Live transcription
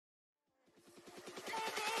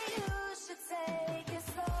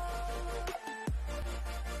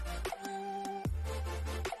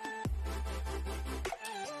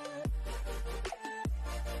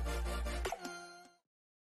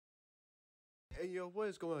Hey yo, what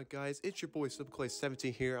is going on guys? It's your boy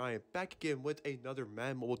SimClay17 here. I am back again with another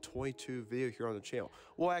Madden Mobile 22 video here on the channel.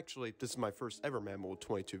 Well, actually, this is my first ever Madden Mobile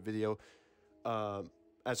 22 video.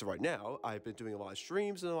 As of right now, I've been doing a lot of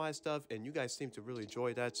streams and a lot of stuff, and you guys seem to really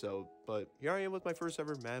enjoy that. But here I am with my first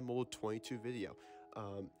ever Madden Mobile 22 video.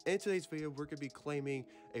 In today's video, we're gonna be claiming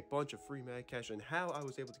a bunch of free Mad Cash and how I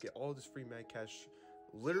was able to get all this free Mad Cash.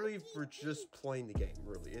 Literally for just playing the game.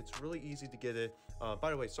 Really, it's really easy to get it.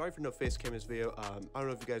 By the way, sorry for no face cam in this video. I don't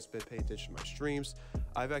know if you guys have been paying attention to my streams.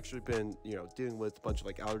 I've actually been, dealing with a bunch of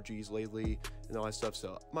like allergies lately and all that stuff,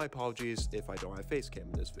 so my apologies if I don't have face cam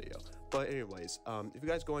in this video. But anyways, if you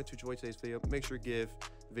guys going to enjoy today's video, make sure to give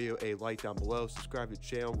the video a like down below, subscribe to the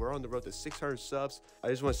channel. We're on the road to 600 subs. I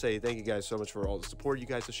just want to say thank you guys so much for all the support you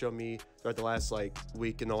guys have shown me throughout the last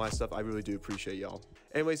week and all that stuff. I really do appreciate y'all.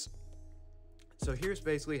 Anyways, so here's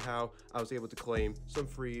basically how I was able to claim some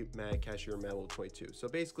free Mad Cash here in Madden 22. So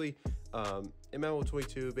basically, in Madden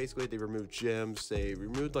 22, basically they removed gems, they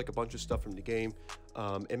removed like a bunch of stuff from the game,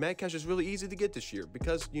 and Mad Cash is really easy to get this year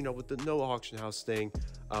because with the no auction house thing,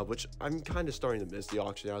 which I'm kind of starting to miss the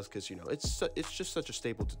auction house because it's just such a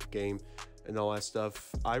staple to the game and all that stuff.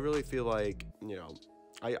 I really feel like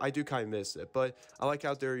I do kind of miss it, but I like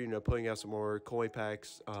out there, putting out some more coin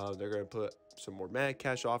packs. They're going to put some more Mad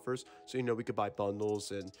Cash offers, so, we could buy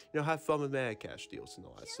bundles and, have fun with Mad Cash deals and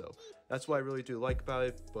all that. So that's what I really do like about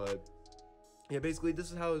it. But yeah, basically,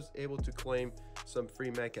 this is how I was able to claim some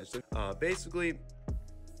free Mad Cash. So, basically,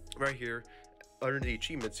 right here, under the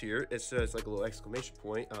achievements here, it says like a little exclamation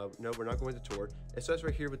point. No, we're not going to tour. It says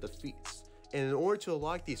right here with the feats. And in order to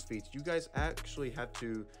unlock these feats, you guys actually have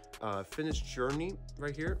to finish Journey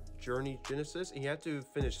right here, Journey Genesis, and you have to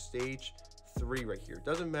finish Stage 3 right here.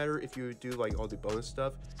 Doesn't matter if you do like all the bonus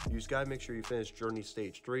stuff, you just gotta make sure you finish Journey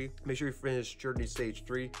Stage 3. Make sure you finish Journey Stage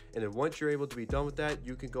 3, and then once you're able to be done with that,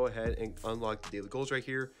 you can go ahead and unlock the daily goals right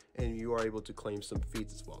here, and you are able to claim some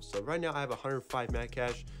feats as well. So right now I have 105 Mad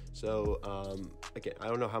Cash. So again, I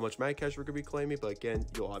don't know how much Mad Cash we're gonna be claiming, but again,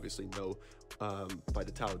 you'll obviously know by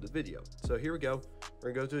the title of the video. So here we go.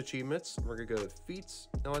 We're gonna go to achievements. We're gonna go to feats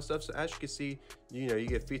and all that stuff. So as you can see, you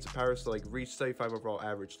get feats of power, so like reach 75 overall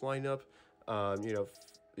average lineup.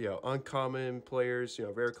 Uncommon players,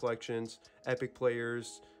 rare collections, epic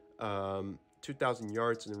players, 2,000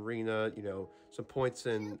 yards in arena, some points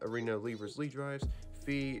in arena levers, lead drives,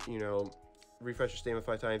 fee, refresh your stamina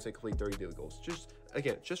 5 times and complete 30 daily goals.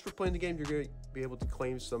 Just for playing the game, you're going to be able to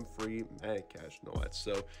claim some free Mad Cash and all that.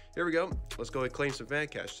 So here we go. Let's go and claim some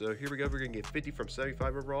Mad Cash. So here we go. We're going to get 50 from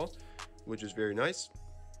 75 overall, which is very nice.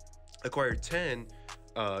 Acquire 10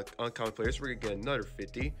 uncommon players. We're going to get another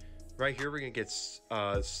 50. Right here, we're going to get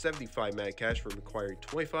 75 Mad Cash from acquiring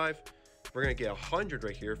 25. We're going to get 100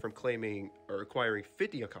 right here from claiming or acquiring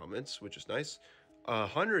 50 uncommons, which is nice.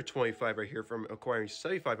 125 right here from acquiring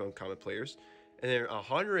 75 uncommon players. And then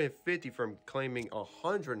 150 from claiming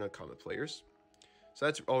 100 uncommon players. So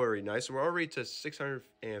that's already nice. So we're already to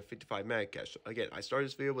 655 Mad Cash. Again, I started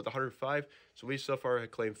this video with 105. So we so far have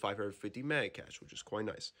claimed 550 Mad Cash, which is quite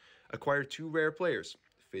nice. Acquire 2 rare players.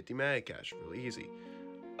 50 Mad Cash. Really easy.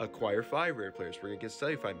 Acquire 5 rare players, we're going to get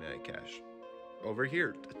 75 Mad Cash. Over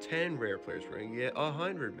here, 10 rare players, we're going to get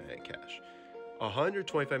 100 Mad Cash.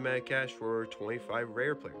 125 Mad Cash for 25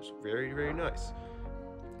 rare players. Very, very nice.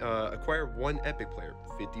 Acquire 1 epic player,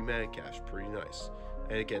 50 Mad Cash, pretty nice.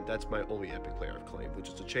 And again, that's my only epic player I've claimed, which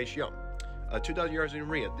is a Chase Young. 2,000 yards in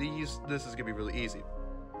arena, this is going to be really easy.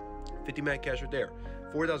 50 Mad Cash right there.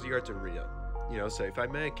 4,000 yards in arena,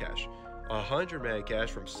 75 Mad Cash. 100 Mad Cash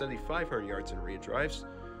from 7,500 yards in arena drives,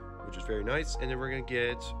 which is very nice. And then we're going to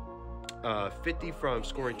get 50 from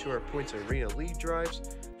scoring 200 points in arena lead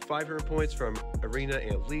drives, 500 points from arena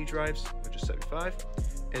and lead drives, which is 75,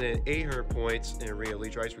 and then 800 points in arena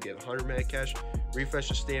lead drives, we get 100 Mad Cash. Refresh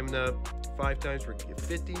your stamina 5 times, we're going to get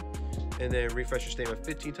 50, and then refresh your stamina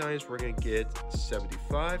 15 times, we're going to get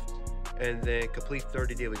 75, and then complete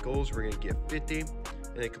 30 daily goals, we're going to get 50, and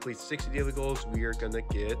then complete 60 daily goals, we are going to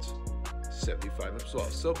get 75 as well.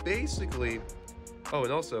 So basically, oh,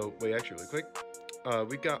 and also, wait, actually, really quick,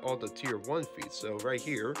 we got all the tier 1 feats. So right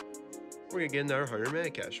here, we're gonna get another 100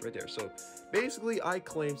 Mad Cash right there. So basically, I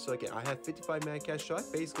claimed, so again, I have 55 Mad Cash, so I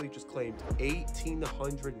basically just claimed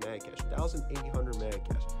 1,800 Mad Cash, 1,800 Mad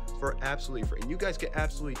Cash for absolutely free. And you guys can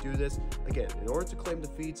absolutely do this. Again, in order to claim the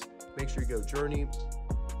feats, make sure you go Journey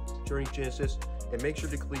Genesis, and make sure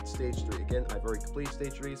to complete stage 3. Again, I've already completed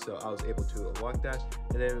stage 3, so I was able to unlock that.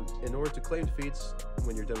 And then in order to claim defeats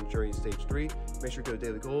when you're done with journey stage 3, make sure to go to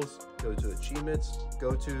daily goals, go to achievements,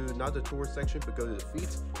 go to not the tour section, but go to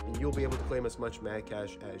defeats, and you'll be able to claim as much mad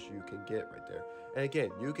cash as you can get right there. And again,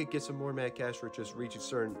 you could get some more mad cash for just reaching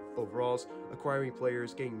certain overalls, acquiring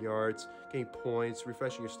players, getting yards, getting points,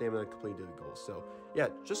 refreshing your stamina, and completing the goals. So yeah,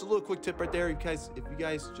 just a little quick tip right there. If you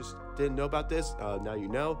guys just didn't know about this, now you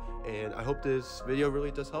know. And I hope this video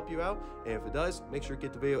really does help you out. And if it does, make sure to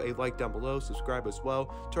give the video a like down below, subscribe as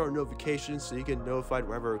well, turn on notifications so you get notified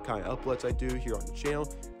whenever kind of uploads I do here on the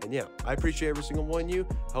channel. And yeah, I appreciate every single one of you.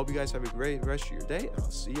 I hope you guys have a great rest of your day, and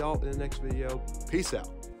I'll see y'all in the next video. Peace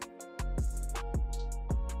out.